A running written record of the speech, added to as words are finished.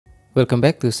Welcome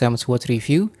back to Sam's Watch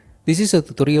Review. This is a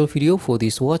tutorial video for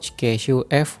this watch Casio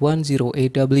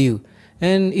F108W.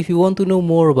 And if you want to know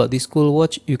more about this cool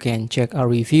watch, you can check our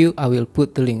review. I will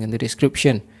put the link in the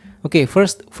description. Okay,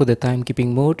 first for the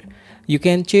timekeeping mode, you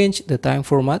can change the time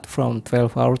format from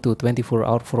 12-hour to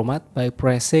 24-hour format by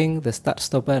pressing the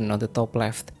start-stop button on the top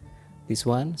left. This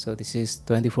one, so this is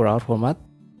 24-hour format.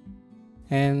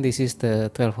 And this is the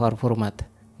 12-hour format,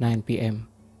 9 PM.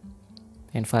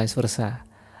 And vice versa.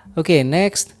 Okay,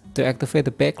 next, to activate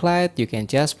the backlight, you can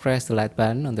just press the light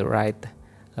button on the right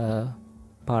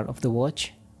part of the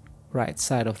watch, right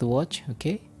side of the watch,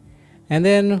 okay? And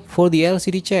then for the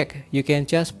LCD check, you can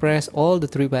just press all the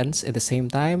three buttons at the same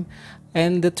time.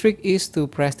 And the trick is to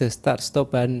press the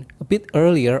start-stop button a bit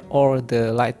earlier or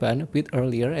the light button a bit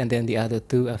earlier and then the other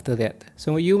two after that.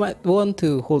 So you might want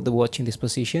to hold the watch in this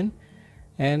position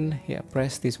and yeah,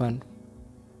 press this one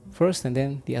first and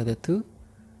then the other two,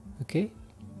 okay?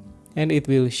 And it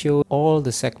will show all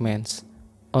the segments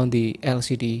on the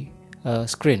LCD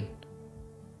screen.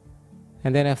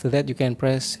 And then after that you can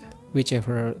press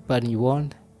whichever button you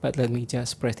want, but let me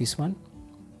just press this one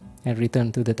and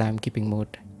return to the timekeeping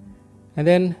mode. And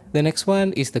then the next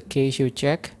one is the Casio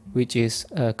Check, which is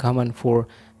common for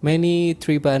many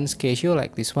 3 buttons Casio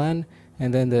like this one,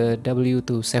 and then the W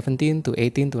to 17 to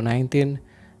 18 to 19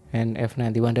 and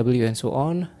F108W and so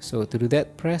on. So to do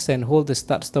that, press and hold the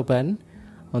start-stop button.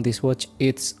 On this watch,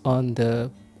 it's on the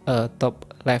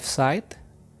top left side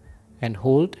and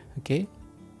hold, okay,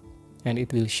 and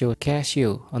it will show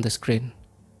Casio on the screen.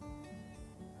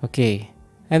 Okay,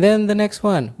 and then the next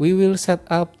one, we will set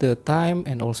up the time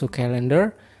and also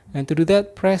calendar, and to do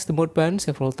that, press the mode button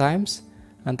several times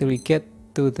until we get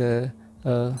to the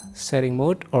setting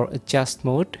mode or adjust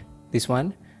mode, this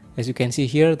one. As you can see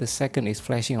here, the second is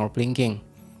flashing or blinking.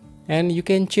 And you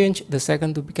can change the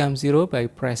second to become 0 by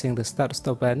pressing the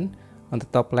start-stop button on the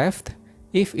top left.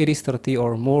 If it is 30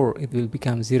 or more, it will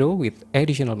become 0 with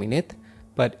additional minute.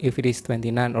 But if it is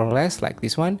 29 or less, like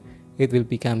this one, it will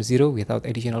become 0 without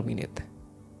additional minute.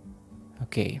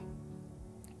 Okay.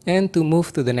 And to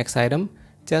move to the next item,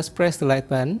 just press the light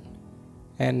button.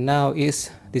 And now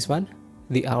is this one,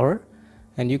 the hour.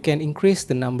 And you can increase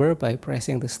the number by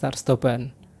pressing the start-stop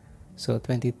button. So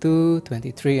 22,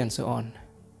 23, and so on.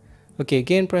 Okay,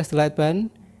 again press the light button,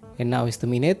 and now is the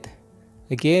minute.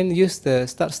 Again, use the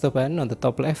start-stop button on the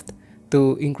top left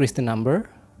to increase the number.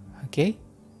 Okay,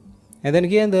 and then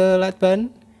again the light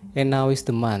button, and now is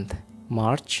the month,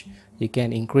 March. You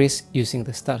can increase using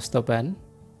the start-stop button,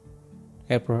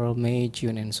 April, May,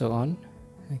 June, and so on.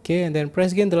 Okay, and then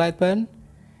press again the light button,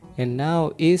 and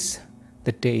now is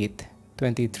the date,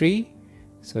 23.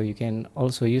 So you can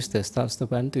also use the start-stop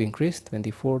button to increase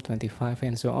 24, 25,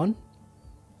 and so on.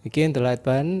 Again the light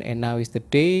button, and now is the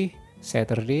day,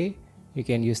 Saturday. You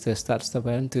can use the start-stop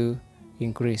button to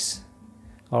increase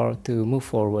or to move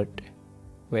forward,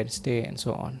 Wednesday, and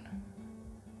so on.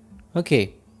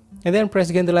 Okay, and then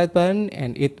press again the light button,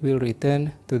 and it will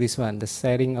return to this one, the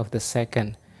setting of the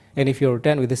second. And if you're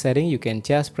done with the setting, you can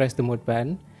just press the mode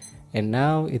button, and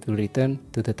now it will return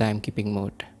to the timekeeping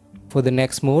mode. For the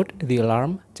next mode, the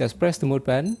alarm, just press the mode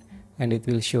button, and it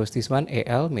will show us this one,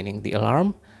 AL, meaning the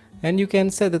alarm. And you can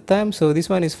set the time, so this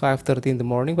one is 5:30 in the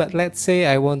morning, but let's say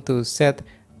I want to set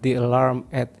the alarm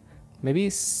at maybe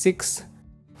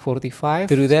 6:45.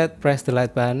 To do that, press the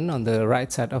light button on the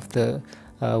right side of the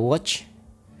watch,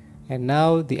 and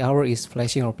now the hour is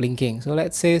flashing or blinking. So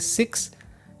let's say 6,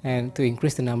 and to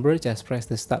increase the number, just press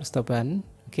the start-stop button,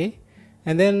 okay?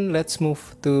 And then let's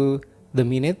move to the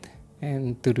minute,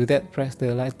 and to do that, press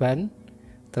the light button,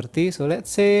 30. So let's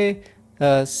say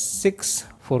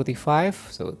 6:45.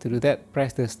 So to do that,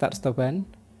 press the start-stop button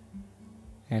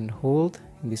and hold,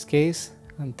 in this case,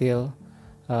 until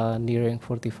nearing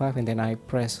 45, and then I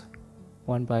press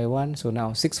one by one. So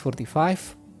now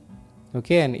 6:45.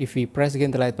 Okay, and if we press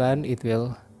again the light button, it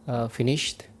will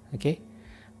finished. Okay,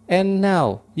 and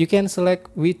now you can select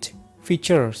which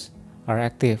features are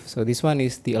active. So this one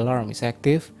is the alarm is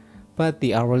active, but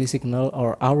the hourly signal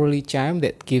or hourly chime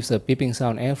that gives a beeping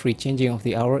sound every changing of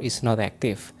the hour is not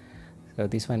active. So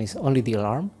this one is only the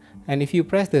alarm. And if you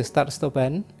press the start-stop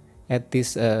button at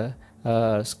this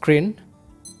screen,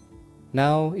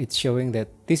 now it's showing that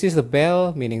this is the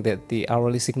bell, meaning that the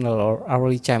hourly signal or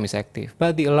hourly chime is active,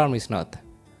 but the alarm is not.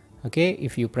 Okay,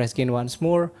 if you press again once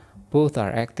more, both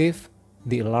are active,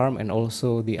 the alarm and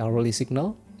also the hourly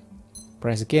signal.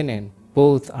 Press again and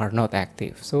both are not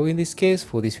active. So in this case,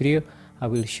 for this video, I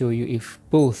will show you if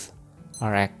both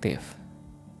are active.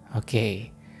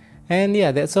 Okay, and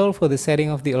yeah, that's all for the setting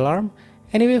of the alarm.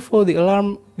 Anyway, for the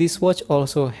alarm, this watch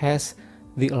also has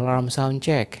the alarm sound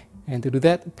check. And to do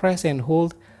that, press and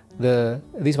hold the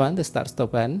start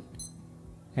stop button,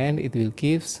 and it will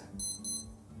give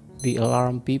the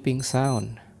alarm beeping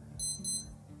sound.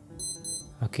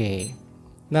 Okay,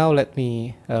 now let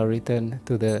me return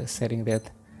to the setting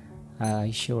that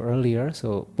I showed earlier.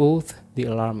 So both the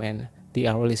alarm and the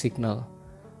hourly signal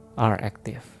are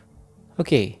active.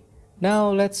 Okay,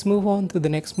 now let's move on to the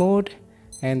next mode,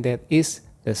 and that is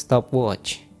the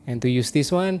stopwatch. And to use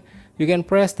this one, you can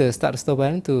press the start stop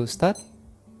button to start.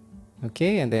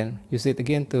 Okay, and then use it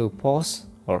again to pause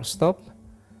or stop.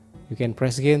 You can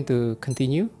press again to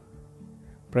continue,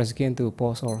 press again to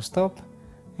pause or stop,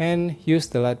 and use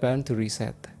the light button to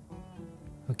reset.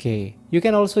 Okay, you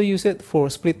can also use it for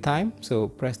split time. So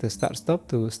press the start stop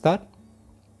to start,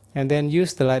 and then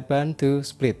use the light button to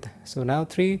split. So now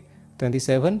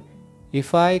 3:27.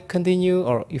 If I continue,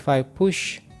 or if I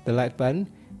push the light button,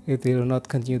 it will not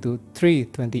continue to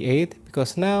 3:28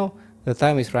 because now the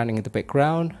time is running in the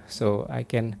background. So I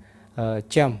can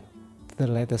jump to the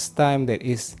latest time that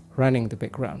is running in the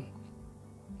background.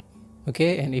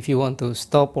 Okay, and if you want to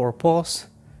stop or pause,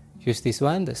 use this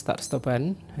one, the start stop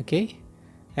button. Okay,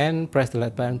 and press the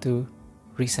light button to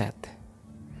reset.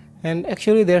 And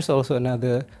actually there's also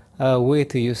another way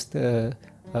to use the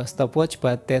stopwatch,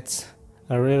 but that's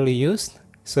rarely used,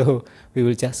 so we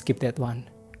will just skip that one.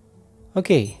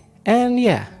 Okay, and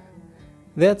yeah,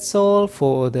 that's all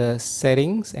for the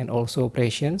settings and also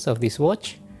operations of this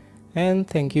watch. And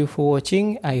thank you for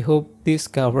watching. I hope this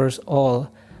covers all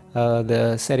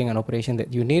the setting and operation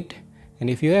that you need. And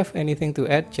if you have anything to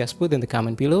add, just put in the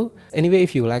comment below. Anyway,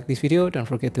 if you like this video, don't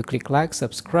forget to click like,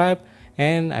 subscribe,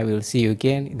 and I will see you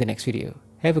again in the next video.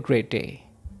 Have a great day.